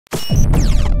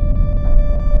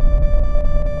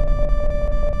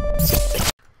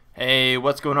Hey,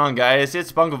 what's going on, guys?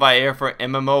 It's Bunglevai here for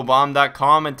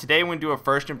MMOBomb.com, and today we're going to do a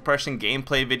first impression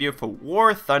gameplay video for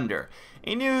War Thunder,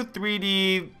 a new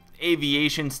 3D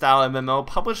aviation style MMO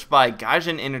published by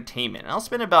Gaijin Entertainment. And I'll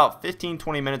spend about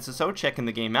 15-20 minutes or so checking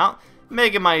the game out,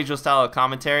 making my usual style of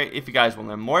commentary. If you guys want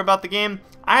to learn more about the game,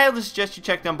 I highly suggest you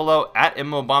check down below at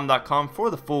MMOBomb.com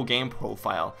for the full game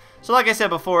profile. So like I said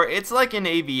before, it's like an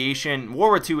aviation,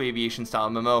 World War II aviation style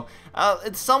MMO.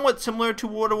 It's somewhat similar to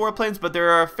World of Warplanes, but there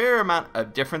are a fair amount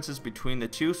of differences between the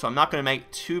two, so I'm not going to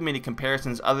make too many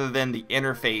comparisons other than the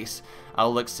interface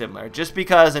looks similar. Just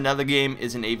because another game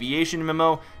is an aviation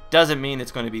MMO doesn't mean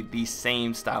it's going to be the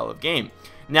same style of game.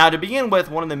 Now, to begin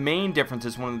with, one of the main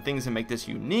differences, one of the things that make this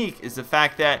unique is the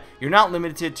fact that you're not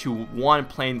limited to one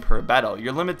plane per battle.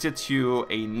 You're limited to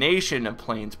a nation of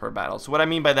planes per battle. So what I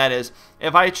mean by that is,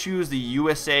 if I choose the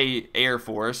USA Air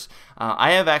Force,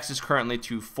 I have access currently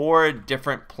to 4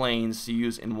 different planes to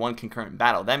use in one concurrent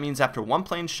battle. That means after one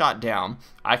plane shot down,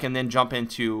 I can then jump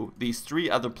into these 3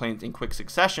 other planes in quick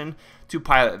succession to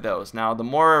pilot those. Now, the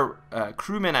more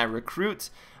crewmen I recruit,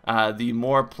 the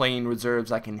more plane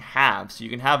reserves I can have. So you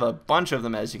can have a bunch of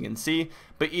them, as you can see,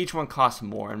 but each one costs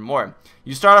more and more.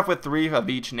 You start off with 3 of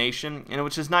each nation, and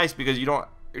which is nice because you're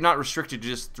not restricted to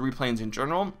just 3 planes in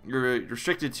general. You're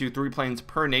restricted to 3 planes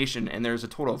per nation, and there's a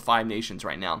total of 5 nations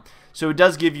right now. So it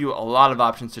does give you a lot of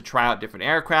options to try out different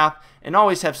aircraft and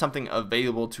always have something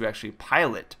available to actually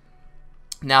pilot.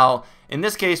 Now, in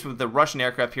this case, with the Russian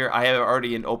aircraft here, I have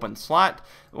already an open slot.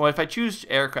 Well, if I choose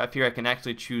aircraft here, I can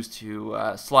actually choose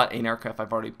to slot an aircraft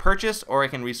I've already purchased, or I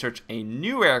can research a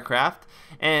new aircraft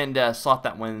and slot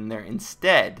that one in there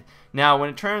instead. Now, when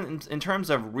in terms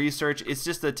of research, it's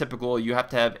just the typical, you have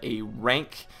to have a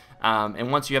rank,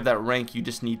 and once you have that rank, you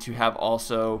just need to have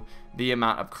also the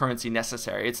amount of currency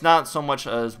necessary. It's not so much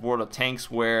as World of Tanks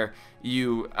where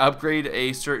you upgrade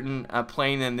a certain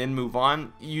plane and then move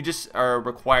on. You just are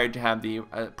required to have the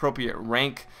appropriate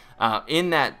rank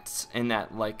in that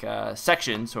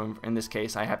section. So in this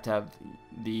case, I have to have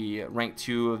the rank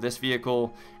 2 of this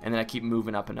vehicle, and then I keep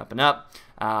moving up and up and up.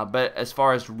 But as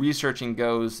far as researching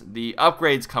goes, the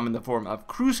upgrades come in the form of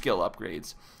crew skill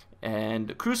upgrades.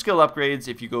 And crew skill upgrades,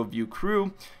 if you go view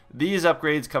crew, these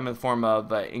upgrades come in the form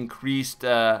of increased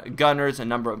gunners, a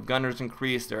number of gunners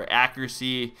increased, their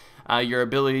accuracy, your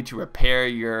ability to repair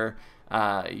your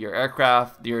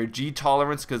aircraft, your G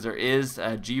tolerance, because there is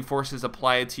G forces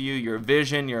applied to you, your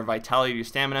vision, your vitality, your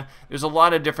stamina. There's a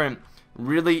lot of different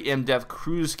really in-depth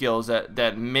crew skills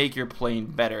that make your plane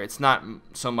better. It's not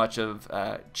so much of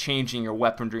changing your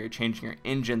weaponry or changing your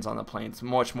engines on the plane. It's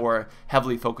much more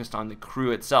heavily focused on the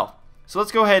crew itself. So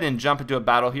let's go ahead and jump into a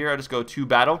battle here. I'll just go to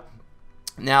battle.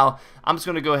 Now, I'm just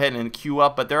going to go ahead and queue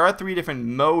up, but there are 3 different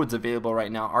modes available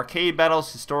right now: arcade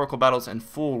battles, historical battles, and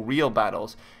full real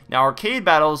battles. Now, arcade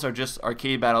battles are just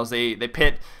arcade battles. They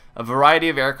pit a variety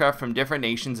of aircraft from different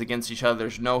nations against each other.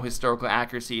 There's no historical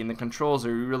accuracy, and the controls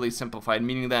are really simplified,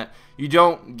 meaning that you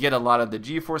don't get a lot of the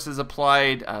G-forces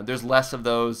applied. There's less of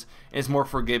those. It's more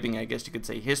forgiving, I guess you could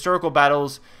say. Historical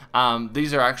battles,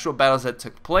 these are actual battles that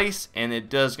took place, and it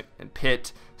does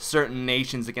pit certain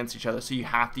nations against each other, so you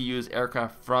have to use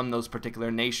aircraft from those particular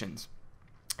nations.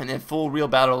 And then full real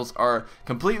battles are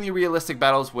completely realistic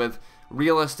battles with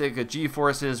realistic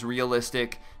G-forces,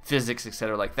 realistic physics,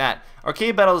 etc. like that.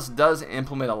 Arcade battles does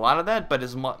implement a lot of that, but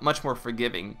is much more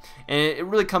forgiving, and it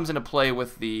really comes into play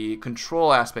with the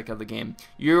control aspect of the game.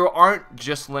 You aren't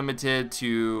just limited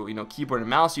to keyboard and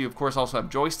mouse. You of course also have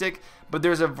joystick, but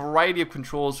there's a variety of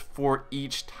controls for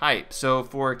each type. So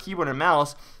for keyboard and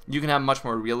mouse, you can have much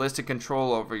more realistic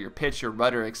control over your pitch, your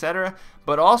rudder, etc.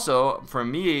 But also, for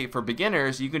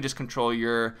beginners, you can just control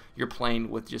your plane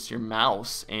with just your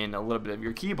mouse and a little bit of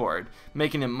your keyboard,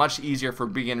 making it much easier for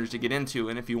beginners to get into.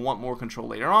 And if you want more control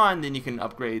later on, then you can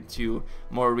upgrade to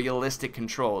more realistic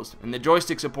controls. And the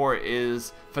joystick support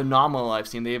is phenomenal. I've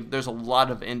seen there's a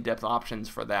lot of in-depth options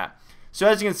for that. So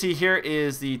as you can see, here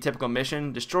is the typical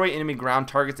mission: destroy enemy ground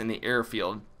targets in the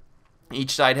airfield.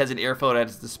 Each side has an airfield at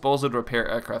its disposal to repair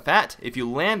aircraft at. If you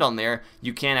land on there,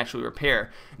 you can actually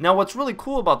repair. Now, what's really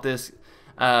cool about this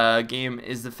game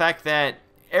is the fact that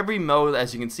every mode,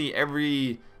 as you can see,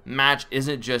 every match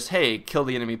isn't just, hey, kill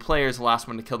the enemy players, the last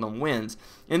one to kill them wins.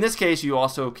 In this case, you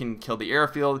also can kill the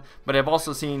airfield, but I've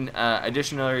also seen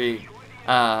additionally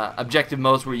objective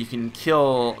modes where you can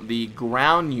kill the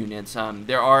ground units.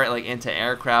 There are like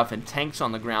anti-aircraft and tanks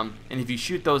on the ground, and if you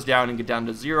shoot those down and get down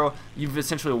to 0, you've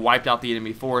essentially wiped out the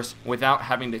enemy force without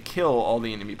having to kill all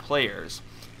the enemy players.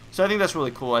 So I think that's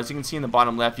really cool. As you can see in the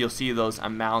bottom left, you'll see those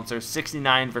amounts. There's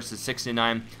 69 versus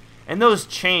 69, and those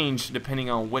change depending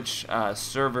on which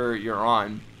server you're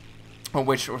on.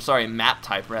 or sorry, map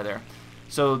type rather.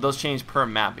 So those change per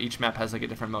map. Each map has like a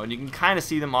different mode. You can kind of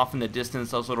see them off in the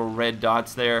distance, those little red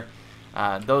dots there.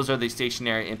 Those are the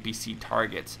stationary NPC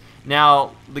targets.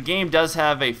 Now, the game does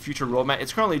have a future roadmap.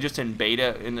 It's currently just in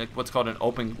beta, in what's called an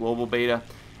open global beta.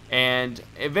 And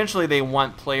eventually they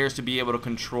want players to be able to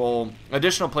control,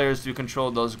 additional players to control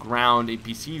those ground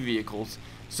APC vehicles,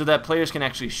 so that players can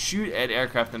actually shoot at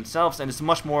aircraft themselves, and it's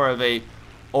much more of a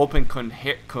open,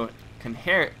 coherent,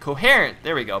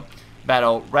 there we go,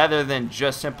 battle, rather than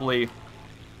just simply,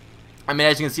 I mean,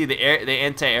 as you can see, the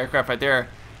anti-aircraft right there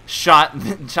shot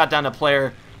down a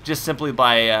player just simply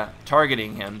by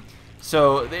targeting him.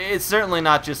 So it's certainly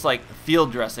not just like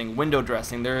field dressing, window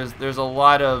dressing. There's a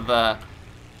lot of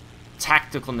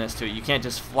tacticalness to it. You can't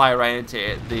just fly right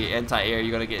into the anti-air.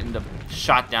 You're gonna get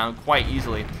shot down quite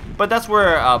easily. But that's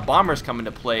where bombers come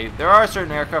into play. There are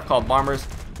certain aircraft called bombers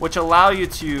which allow you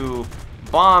to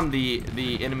bomb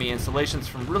the enemy installations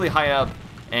from really high up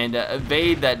and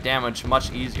evade that damage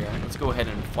much easier. Let's go ahead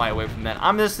and fly away from that.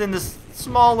 I'm just in this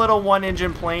small little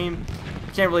one-engine plane.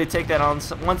 Can't really take that on.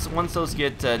 Once those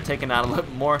get taken out a little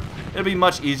bit more, it'll be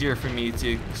much easier for me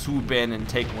to swoop in and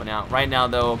take one out. Right now,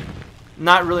 though,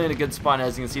 not really in a good spot.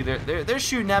 As you can see, they're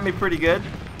shooting at me pretty good.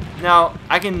 Now,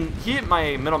 I can hit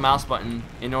my middle mouse button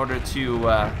in order to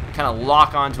kind of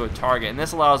lock onto a target, and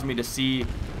this allows me to see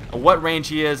what range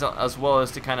he is, as well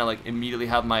as to kind of like immediately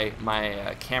have my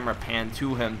camera pan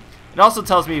to him. It also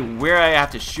tells me where I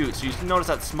have to shoot. So you can notice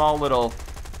that small little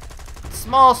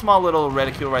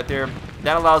reticule right there.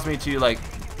 That allows me to like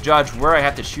judge where I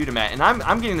have to shoot him at, and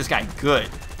I'm getting this guy good.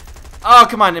 Oh,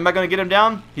 come on, am I going to get him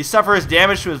down? He suffers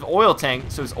damage to his oil tank,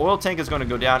 so his oil tank is going to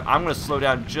go down. I'm going to slow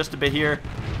down just a bit here.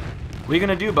 What are you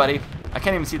going to do, buddy? I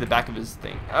can't even see the back of his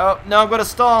thing. Oh, no, I'm going to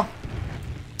stall.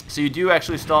 So you do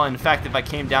actually stall. In fact, if I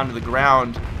came down to the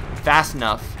ground fast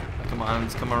enough, come on,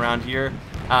 let's come around here,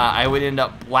 I would end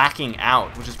up blacking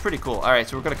out, which is pretty cool. All right,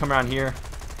 so we're going to come around here.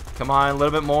 Come on, a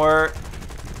little bit more,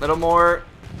 little more.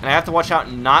 And I have to watch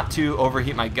out not to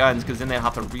overheat my guns, because then they'll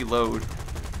have to reload.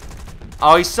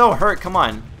 Oh, he's so hurt. Come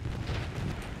on.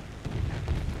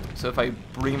 So if I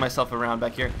bring myself around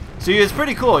back here. So it's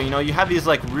pretty cool. You know, you have these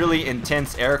like really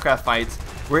intense aircraft fights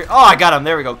where, oh, I got him.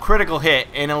 There we go. Critical hit.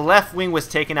 And a left wing was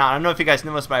taken out. I don't know if you guys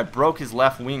noticed, but I broke his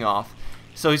left wing off.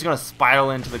 So he's going to spiral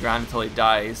into the ground until he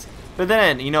dies. But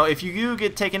then, you know, if you do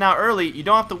get taken out early, you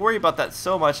don't have to worry about that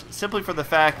so much, simply for the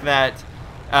fact that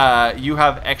you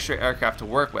have extra aircraft to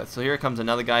work with. So here comes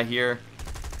another guy here.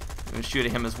 I'm going to shoot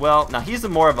at him as well. Now, he's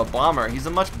more of a bomber. He's a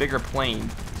much bigger plane,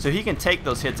 so he can take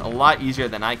those hits a lot easier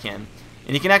than I can.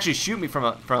 And he can actually shoot me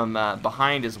from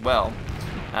behind as well.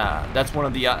 That's one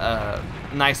of the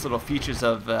nice little features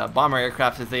of bomber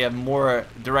aircraft, is they have more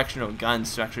directional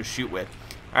guns to actually shoot with.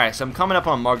 Alright, so I'm coming up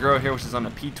on Marguro here, which is on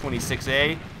a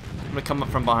P-26A. I'm going to come up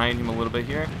from behind him a little bit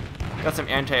here. Got some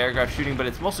anti-aircraft shooting, but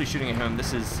it's mostly shooting at him.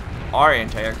 This is our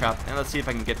anti-aircraft. And let's see if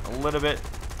I can get a little bit.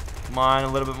 Come on,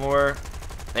 a little bit more.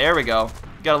 There we go.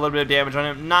 Got a little bit of damage on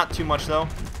him. Not too much, though.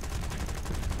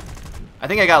 I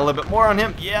think I got a little bit more on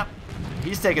him. Yep.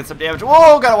 He's taking some damage.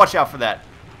 Whoa, gotta watch out for that.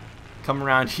 Come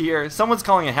around here. Someone's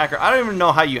calling a hacker. I don't even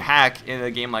know how you hack in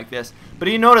a game like this. But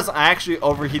you notice I actually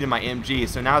overheated my MG.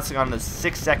 So now it's gone to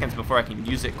 6 seconds before I can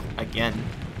use it again.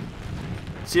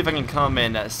 See if I can come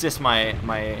and assist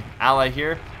my ally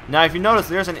here. Now, if you notice,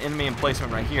 there's an enemy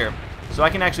emplacement right here. So I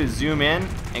can actually zoom in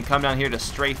and come down here to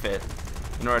strafe it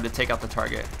in order to take out the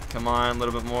target. Come on, a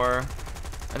little bit more.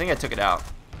 I think I took it out.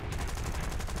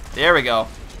 There we go.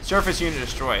 Surface unit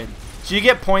destroyed. So you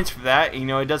get points for that. You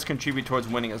know, it does contribute towards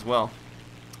winning as well.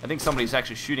 I think somebody's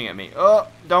actually shooting at me. Oh,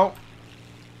 don't.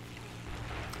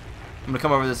 I'm going to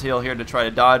come over this hill here to try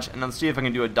to dodge, and then see if I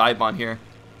can do a dive bomb here.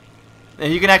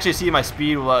 And you can actually see my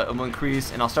speed will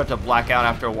increase, and I'll start to black out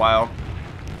after a while.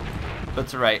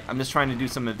 That's alright. I'm just trying to do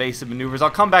some evasive maneuvers. I'll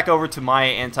come back over to my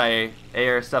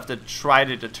anti-air stuff to try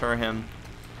to deter him.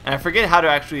 And I forget how to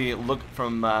actually look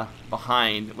from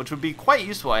behind, which would be quite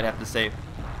useful, I'd have to say.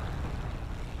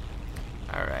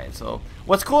 Alright, so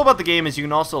what's cool about the game is you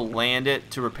can also land it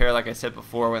to repair, like I said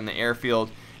before, in the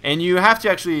airfield. And you have to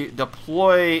actually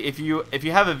deploy, if you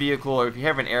have a vehicle or if you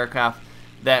have an aircraft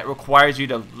that requires you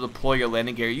to deploy your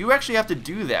landing gear, you actually have to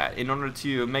do that in order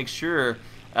to make sure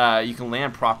you can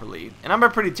land properly. And I'm a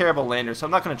pretty terrible lander, so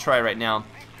I'm not going to try right now.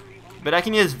 But I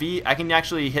can use V. I can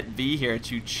actually hit V here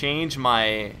to change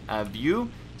my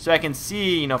view, so I can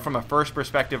see, you know, from a first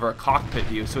perspective or a cockpit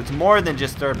view. So it's more than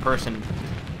just third person,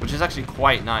 which is actually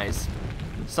quite nice.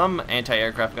 Some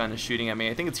anti-aircraft gun is shooting at me.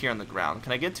 I think it's here on the ground.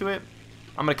 Can I get to it?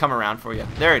 I'm going to come around for you.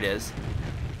 There it is.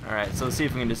 Alright, so let's see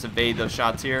if we can just evade those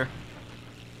shots here.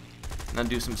 And then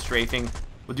do some strafing.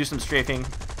 We'll do some strafing.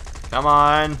 Come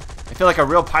on. I feel like a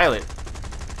real pilot.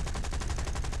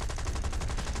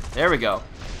 There we go.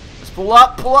 Let's pull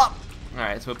up, pull up.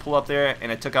 Alright, so we pull up there,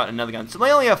 and I took out another gun. So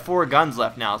they only have 4 guns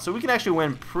left now, so we can actually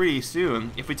win pretty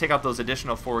soon if we take out those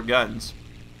additional 4 guns.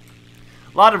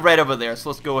 A lot of red over there, so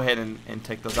let's go ahead and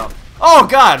take those out. Oh,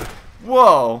 God!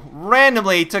 Whoa!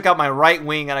 Randomly took out my right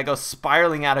wing, and I go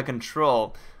spiraling out of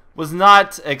control. Was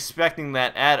not expecting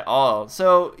that at all.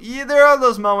 So, yeah, there are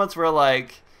those moments where,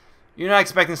 like, you're not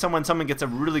expecting someone gets a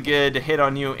really good hit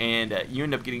on you, and you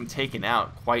end up getting taken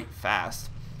out quite fast.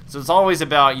 So it's always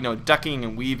about, you know, ducking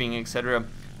and weaving, etc.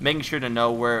 Making sure to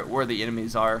know where the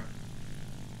enemies are.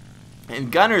 And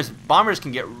bombers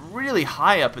can get really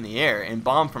high up in the air and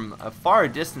bomb from a far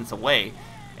distance away.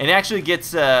 And it actually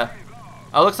gets,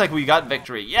 looks like we got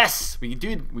victory. Yes! We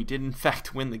did in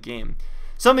fact win the game.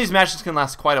 Some of these matches can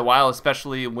last quite a while,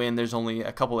 especially when there's only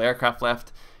a couple aircraft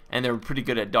left and they're pretty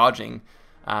good at dodging.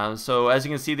 So as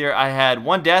you can see there, I had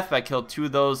 1 death, but I killed 2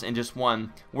 of those and just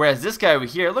 1. Whereas this guy over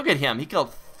here, look at him, he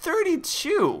killed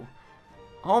 32.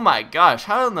 Oh my gosh,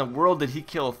 how in the world did he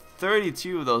kill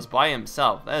 32 of those by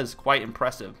himself? That is quite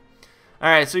impressive.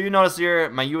 Alright, so you notice here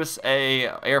my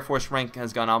USA Air Force rank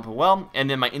has gone up well, and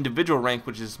then my individual rank,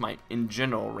 which is my in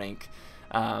general rank.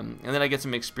 And then I get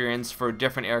some experience for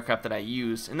different aircraft that I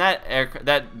use, and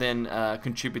that then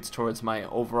contributes towards my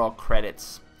overall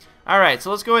credits. Alright,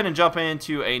 so let's go ahead and jump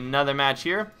into another match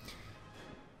here.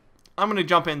 I'm going to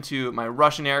jump into my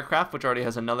Russian aircraft, which already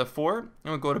has another 4, and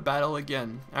we'll go to battle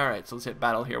again. Alright, so let's hit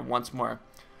battle here once more.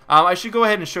 I should go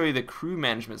ahead and show you the crew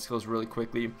management skills really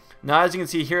quickly. Now, as you can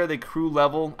see here, the crew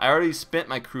level, I already spent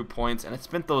my crew points, and I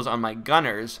spent those on my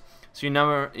gunners. So you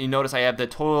notice I have the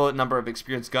total number of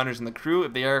experienced gunners in the crew.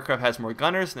 If the aircraft has more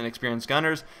gunners than experienced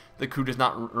gunners, the crew does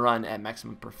not run at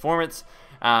maximum performance.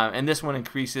 And this one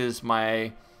increases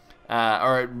my...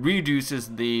 or it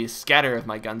reduces the scatter of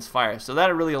my gun's fire. So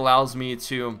that really allows me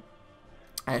to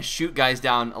shoot guys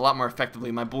down a lot more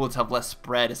effectively. My bullets have less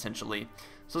spread, essentially.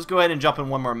 So let's go ahead and jump in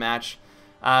one more match.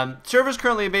 Servers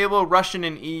currently available, Russian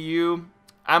and EU.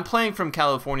 I'm playing from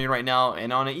California right now,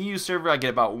 and on an EU server I get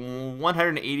about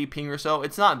 180 ping or so.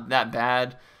 It's not that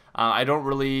bad. I don't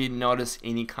really notice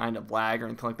any kind of lag or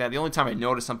anything like that. The only time I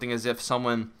notice something is if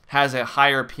someone has a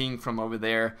higher ping from over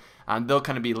there. They'll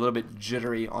kind of be a little bit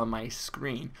jittery on my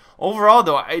screen. Overall,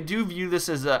 though, I do view this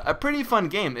as a pretty fun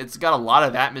game. It's got a lot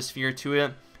of atmosphere to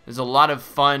it. There's a lot of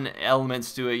fun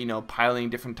elements to it, you know,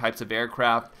 piloting different types of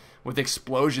aircraft with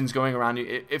explosions going around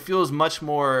you. It feels much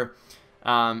more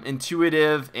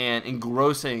intuitive and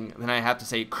engrossing than I have to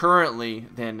say currently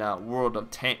than World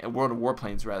of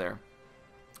Warplanes, rather.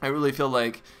 I really feel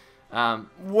like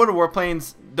World of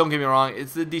Warplanes, don't get me wrong,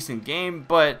 it's a decent game,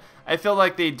 but I feel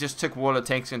like they just took World of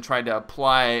Tanks and tried to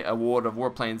apply a World of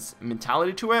Warplanes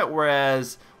mentality to it,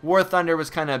 whereas War Thunder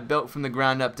was kind of built from the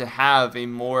ground up to have a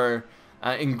more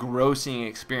engrossing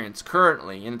experience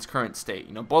currently in its current state.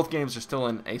 You know, both games are still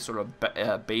in a sort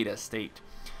of beta state.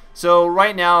 So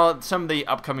right now, some of the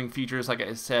upcoming features, like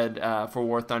I said, for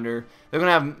War Thunder, they're going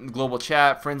to have global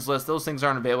chat, friends list. Those things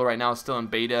aren't available right now, still in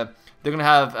beta. They're going to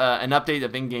have an update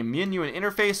of in-game menu and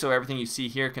interface, so everything you see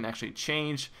here can actually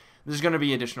change. There's going to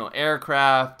be additional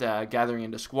aircraft, gathering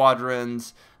into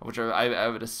squadrons, which are, I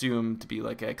would assume to be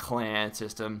like a clan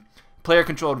system.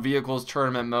 Player-controlled vehicles,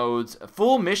 tournament modes,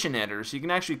 full mission editor, so you can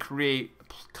actually create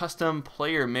custom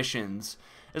player missions,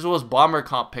 as well as bomber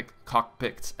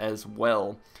cockpits as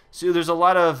well. So there's a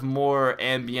lot of more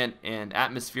ambient and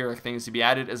atmospheric things to be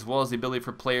added, as well as the ability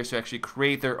for players to actually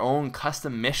create their own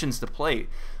custom missions to play,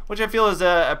 which I feel is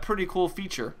a pretty cool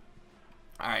feature.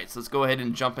 Alright, so let's go ahead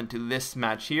and jump into this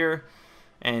match here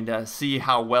and see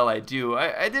how well I do.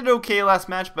 I did okay last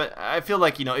match, but I feel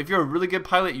like, you know, if you're a really good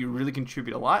pilot, you really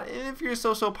contribute a lot. And if you're a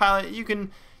so-so pilot, you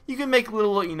can make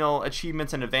little, you know,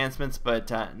 achievements and advancements,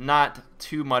 but not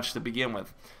too much to begin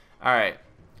with. Alright,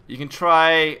 you can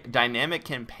try dynamic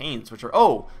campaigns, which are,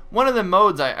 oh, one of the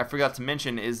modes I forgot to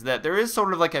mention is that there is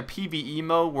sort of like a PvE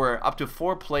mode where up to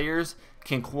 4 players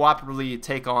can cooperatively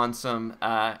take on some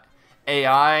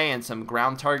AI and some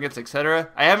ground targets, etc.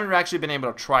 I haven't actually been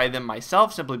able to try them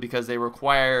myself, simply because they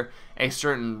require a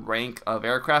certain rank of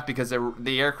aircraft, because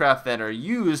the aircraft that are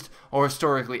used are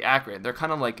historically accurate. They're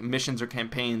kind of like missions or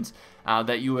campaigns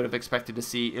that you would have expected to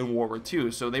see in World War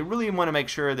II. So they really want to make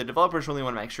sure, the developers really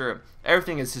want to make sure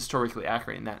everything is historically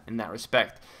accurate in that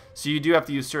respect. So you do have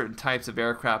to use certain types of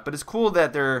aircraft, but it's cool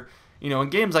that they're, you know,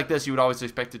 in games like this you would always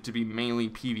expect it to be mainly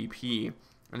PvP.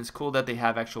 And it's cool that they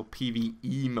have actual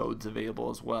PvE modes available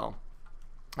as well.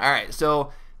 Alright,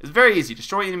 so it's very easy.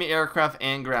 Destroy enemy aircraft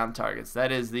and ground targets.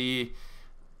 That is the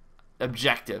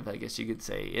objective, I guess you could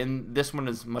say. And this one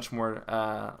is much more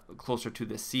closer to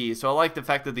the sea. So I like the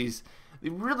fact that they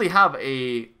really have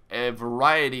a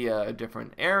variety of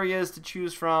different areas to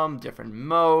choose from, different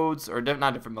modes, or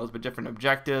not different modes, but different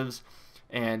objectives,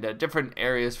 and different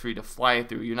areas for you to fly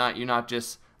through. You're not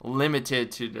just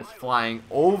limited to just flying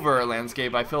over a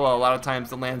landscape. I feel a lot of times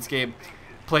the landscape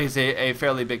plays a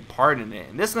fairly big part in it.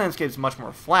 And this landscape is much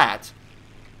more flat,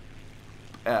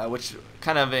 which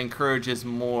kind of encourages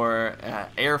more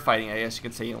air fighting, I guess you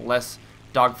could say, less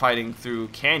dogfighting through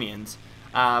canyons.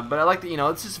 But I like that,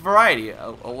 it's just variety,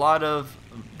 a lot of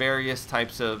various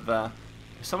types of.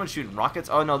 Someone shooting rockets.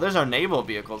 Oh no, there's our naval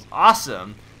vehicles.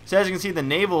 Awesome. So as you can see, the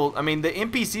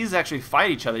NPCs actually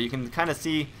fight each other. You can kind of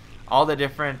see all the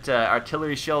different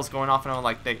artillery shells going off and on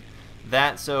like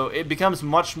that. So it becomes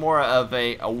much more of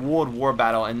a World War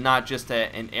battle and not just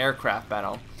an aircraft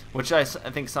battle, which I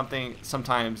think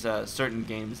sometimes certain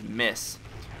games miss.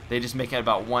 They just make it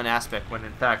about one aspect, when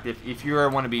in fact, if you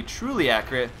want to be truly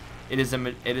accurate, it is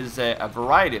a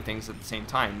variety of things at the same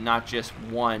time, not just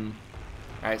one.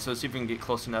 All right, so let's see if we can get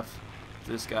close enough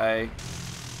to this guy.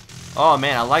 Oh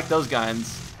man, I like those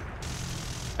guns.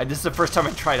 This is the first time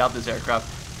I tried out this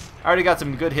aircraft. I already got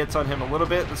some good hits on him a little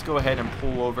bit. Let's go ahead and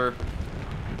pull over.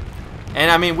 And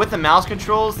I mean, with the mouse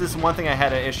controls, this is one thing I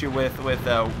had an issue with World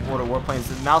of Warplanes.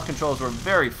 The mouse controls were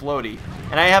very floaty,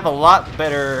 and I have a lot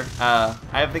better.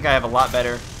 I think I have a lot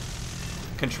better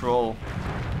control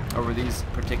over these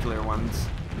particular ones,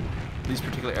 these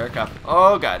particular aircraft.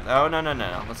 Oh god! Oh no!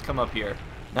 Let's come up here.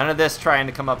 None of this trying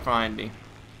to come up behind me.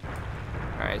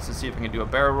 All right, so let's see if we can do a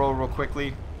barrel roll real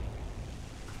quickly.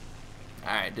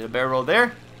 All right, did a barrel roll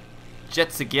there.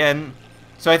 Jets again.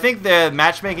 So I think the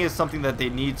matchmaking is something that they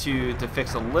need to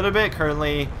fix a little bit.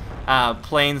 Currently,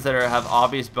 planes that have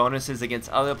obvious bonuses against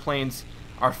other planes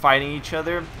are fighting each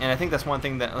other, and I think that's one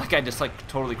thing that, like, I just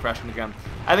totally crashed in the ground.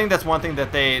 I think that's one thing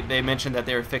that they mentioned that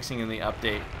they were fixing in the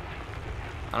update.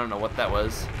 I don't know what that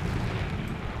was.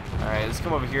 All right, let's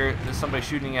come over here. There's somebody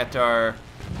shooting at our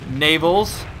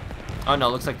navals. Oh no,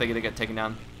 looks like they're gonna get taken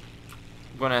down.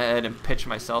 I'm going ahead and pitch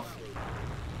myself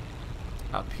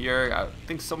up here. I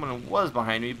think someone was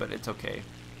behind me, but it's okay.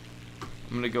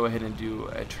 I'm gonna go ahead and do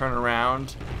a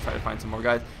turnaround, try to find some more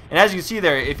guys. And as you can see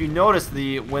there, if you notice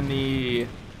when they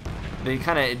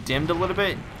kind of dimmed a little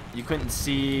bit, you couldn't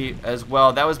see as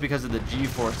well. That was because of the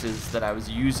G-forces that I was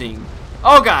using.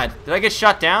 Oh god, did I get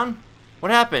shot down?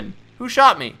 What happened? Who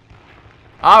shot me?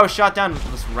 I was shot down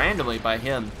just randomly by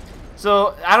him.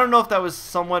 So I don't know if that was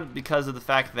somewhat because of the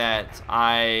fact that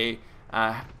I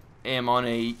am on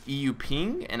a EU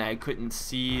ping and I couldn't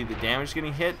see the damage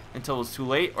getting hit until it was too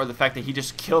late, or the fact that he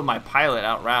just killed my pilot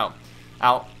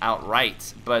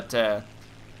outright. But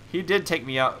he did take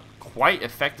me out quite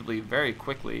effectively very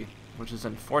quickly, which is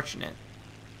unfortunate.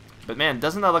 But man,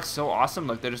 doesn't that look so awesome?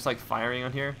 Look, they're just firing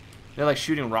on here. They're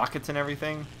shooting rockets and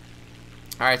everything.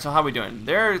 Alright, so how are we doing?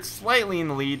 They're slightly in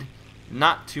the lead,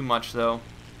 not too much though.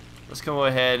 Let's go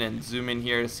ahead and zoom in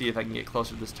here to see if I can get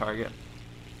closer to this target.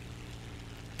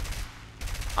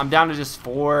 I'm down to just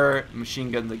 4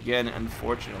 machine guns again,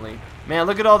 unfortunately. Man,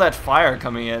 look at all that fire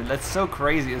coming in. That's so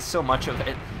crazy. There's so much of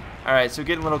it. Alright, so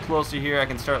getting a little closer here. I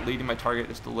can start leading my target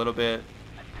just a little bit.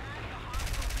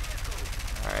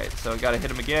 Alright, so gotta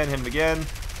hit him again,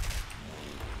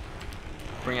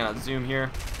 Bring out a zoom here.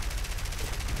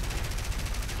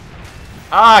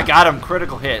 Ah, got him.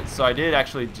 Critical hit. So I did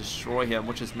actually destroy him,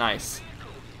 which is nice.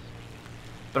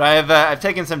 But I've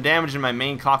taken some damage in my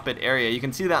main cockpit area. You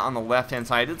can see that on the left-hand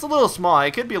side. It's a little small.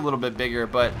 It could be a little bit bigger,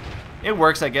 but it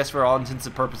works, I guess, for all intents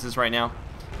and purposes right now.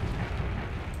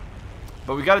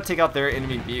 But we got to take out their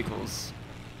enemy vehicles.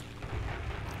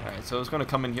 Alright, so I was going to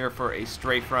come in here for a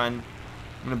strafe run.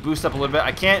 I'm going to boost up a little bit.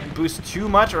 I can't boost too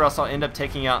much, or else I'll end up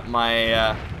taking out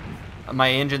my... my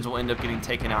engines will end up getting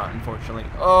taken out, unfortunately.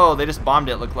 Oh, they just bombed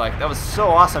it, looked like. That was so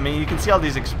awesome. I mean, you can see all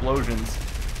these explosions.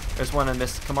 There's one in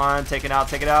this. Come on, take it out,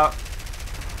 take it out.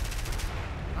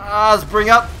 Let's bring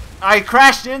up. I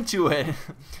crashed into it.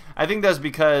 I think that's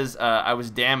because I was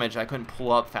damaged. I couldn't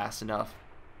pull up fast enough.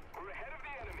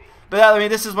 But I mean,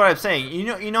 this is what I'm saying.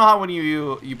 You know how when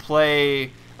you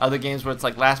play other games where it's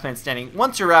like last man standing.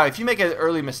 Once you're out, if you make an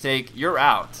early mistake, you're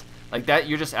out. Like that,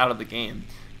 you're just out of the game.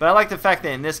 But I like the fact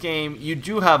that in this game, you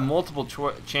do have multiple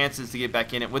chances to get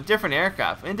back in it with different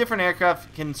aircraft. And different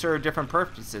aircraft can serve different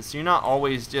purposes. So you're not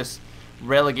always just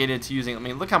relegated to using... I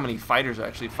mean, look how many fighters are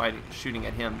actually shooting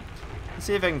at him. Let's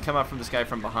see if I can come up from this guy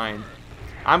from behind.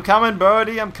 I'm coming,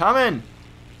 buddy. I'm coming.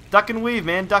 Duck and weave,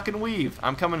 man. Duck and weave.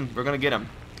 I'm coming. We're going to get him.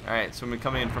 All right, so I'm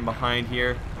coming in from behind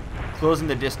here. Closing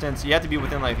the distance. You have to be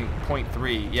within, like,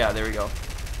 0.3. Yeah, there we go.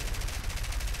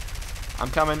 I'm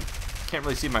coming. can't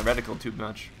really see my reticle too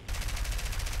much.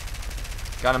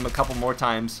 Got him a couple more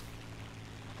times.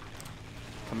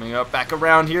 Coming up back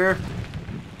around here.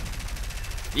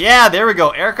 Yeah, there we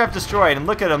go. Aircraft destroyed, and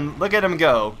look at him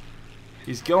go.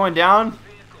 He's going down.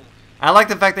 I like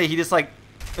the fact that he just like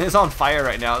is on fire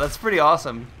right now. That's pretty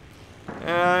awesome.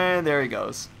 And there he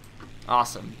goes.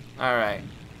 Awesome. All right.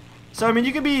 So I mean,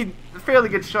 you can be a fairly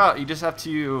good shot. You just have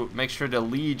to make sure to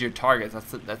lead your targets.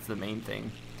 That's the main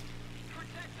thing.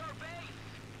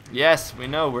 Yes, we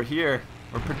know. We're here.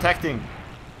 We're protecting.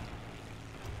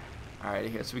 All right,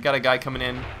 here. So we got a guy coming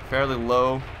in fairly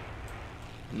low.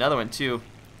 Another one too.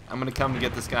 I'm gonna come and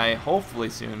get this guy hopefully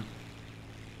soon.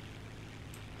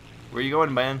 Where you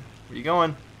going, man? Where you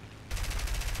going?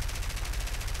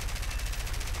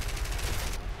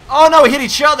 Oh no, we hit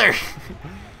each other!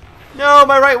 No,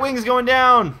 my right wing's going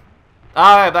down!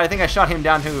 Alright, but I think I shot him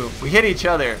down too. We hit each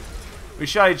other. We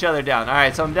shot each other down.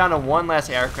 Alright, so I'm down to one last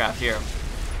aircraft here.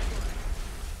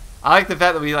 I like the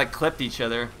fact that we like clipped each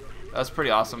other. That's pretty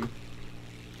awesome.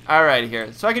 Alright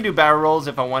here. So I can do barrel rolls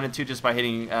if I wanted to just by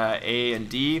hitting A and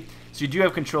D. So you do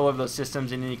have control over those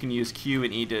systems, and then you can use Q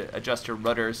and E to adjust your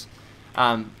rudders.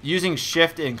 Using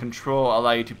shift and control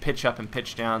allow you to pitch up and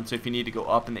pitch down, so if you need to go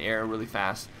up in the air really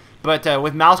fast. But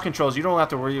with mouse controls, you don't have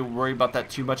to worry about that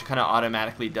too much. It kind of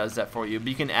automatically does that for you. But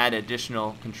you can add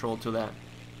additional control to that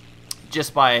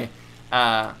just by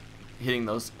hitting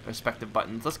those respective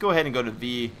buttons. Let's go ahead and go to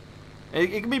V.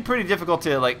 It can be pretty difficult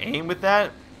to like aim with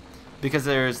that because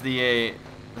there's the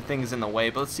things in the way.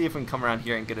 But let's see if we can come around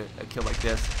here and get a kill like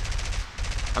this.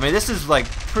 I mean, this is like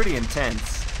pretty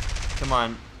intense. Come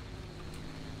on.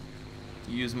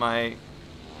 Use my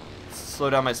slow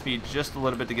down my speed just a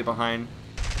little bit to get behind.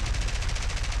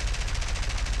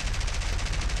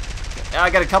 Yeah, I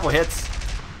got a couple hits.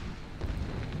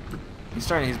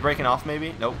 He's breaking off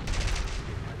maybe. Nope.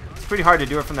 It's pretty hard to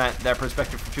do it from that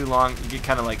perspective for too long. You get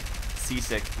kind of like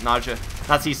seasick, nausea,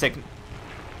 not seasick,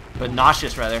 but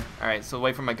nauseous rather. All right, so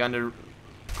wait for my gun to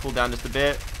cool down just a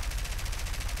bit.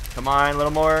 Come on, a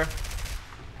little more.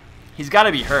 He's got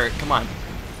to be hurt. Come on.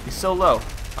 He's so low.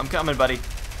 I'm coming, buddy.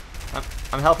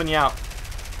 I'm helping you out.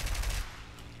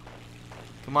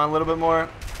 Come on, a little bit more.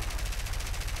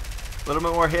 A little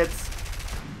bit more hits.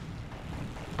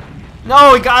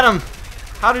 No, we got him.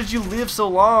 How did you live so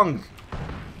long?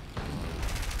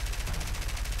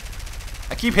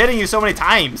 I keep hitting you so many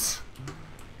times.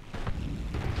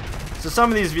 So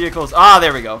some of these vehicles. Ah,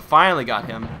 there we go. Finally got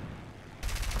him.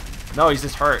 No, he's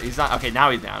just hurt. He's not. Okay, now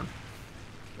he's down.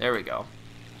 There we go.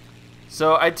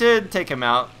 So I did take him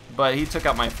out, but he took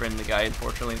out my friend, the guy,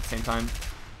 unfortunately, at the same time.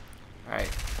 Alright,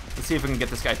 let's see if we can get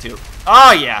this guy too.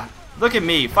 Oh, yeah. Look at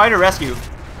me. Fighter rescue.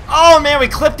 Oh, man, we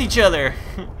clipped each other.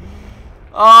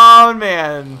 Oh,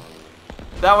 man.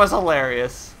 That was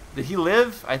hilarious. Did he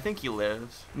live? I think he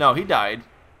lives. No, he died.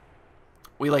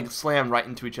 We, like, slammed right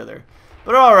into each other.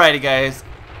 But alrighty, guys.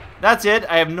 That's it.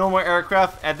 I have no more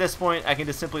aircraft. At this point, I can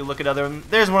just simply look at other ones.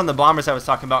 There's one of the bombers I was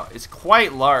talking about. It's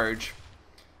quite large.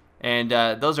 And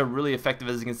those are really effective,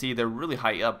 as you can see. They're really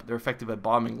high up. They're effective at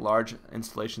bombing large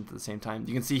installations at the same time.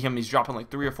 You can see him. He's dropping like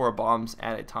 3 or 4 bombs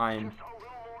at a time.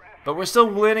 But we're still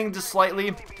winning just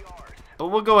slightly. But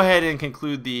we'll go ahead and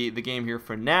conclude the game here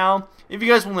for now. If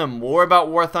you guys want to know more about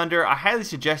War Thunder, I highly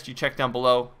suggest you check down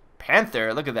below.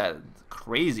 Panther, look at that.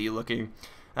 Crazy looking.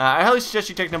 I highly suggest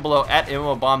you check down below at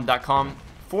MMOBomb.com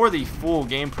for the full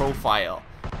game profile.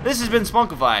 This has been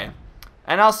Spunkify,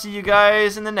 and I'll see you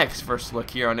guys in the next first look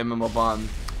here on MMOBomb.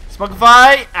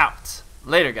 Spunkify out.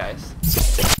 Later, guys.